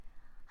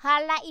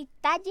Hala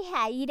itaji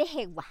haire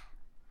hegua.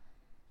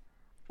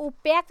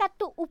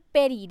 Upeakatu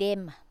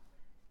uperirema.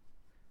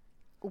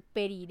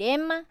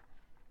 Uperirema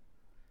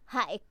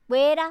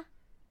ha'ekuéra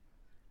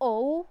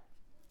ou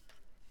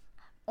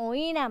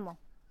oíramo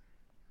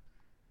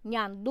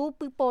ñandu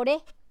pypore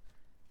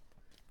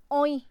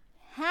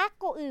oĩha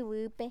ko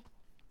yvýpe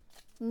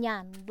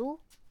ñandu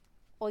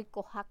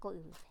oikoha ko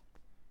yvýpe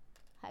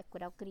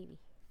ha'ekuéra okyrivi.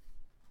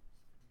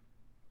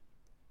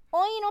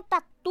 Oírõ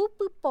tatu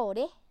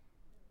pypore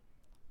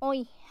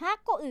oĩha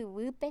ko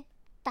yvýpe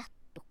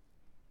tatu.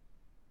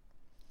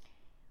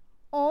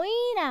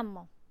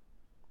 Oíramo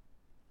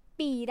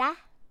pira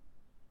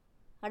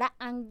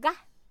ra'ãnga,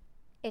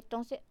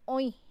 entonces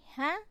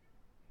oĩha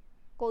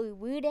ko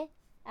yvýre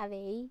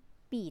avei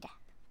pira.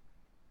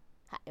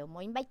 Ha'e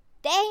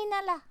omoĩmbaitéhina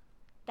la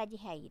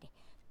ndajehaíre.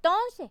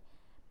 Entonces,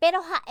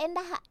 pero ha'e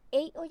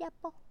ndaha'éi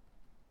ojapo.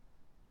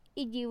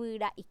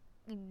 Ijyvyra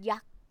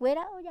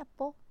ijakuéra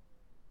ojapo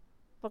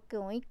porque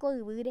oĩ ko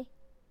yvýre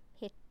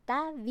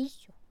heta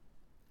vicio.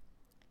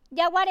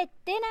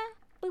 Jaguareténa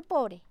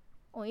pypore,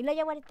 oĩla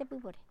jaguarete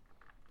pypore.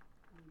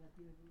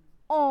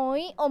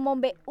 Oĩ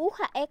omombe'u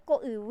ha'e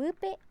ko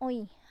yvýpe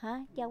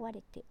oĩha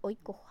jaguarete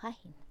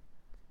oikoháhina.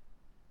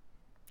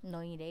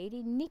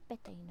 Noĩréiri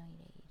nípetei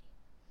noĩréiri.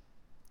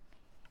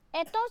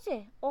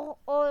 Entonces,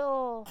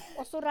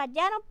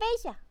 osubrayaron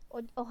péicha,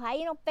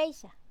 ohaíron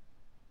péicha.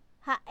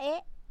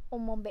 Ha'e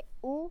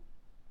omombe'u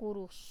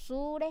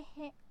kurusu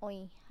rehe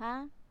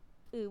oĩha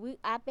yvy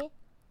ápe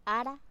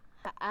ára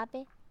ha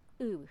ápe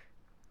yvy.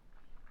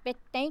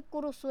 Peteĩ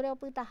kurusúre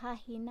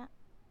opytahahína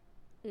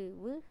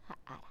yvy ha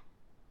ára.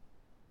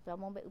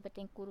 Omombe'u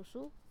peteĩ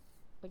kurusu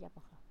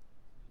ojapoha.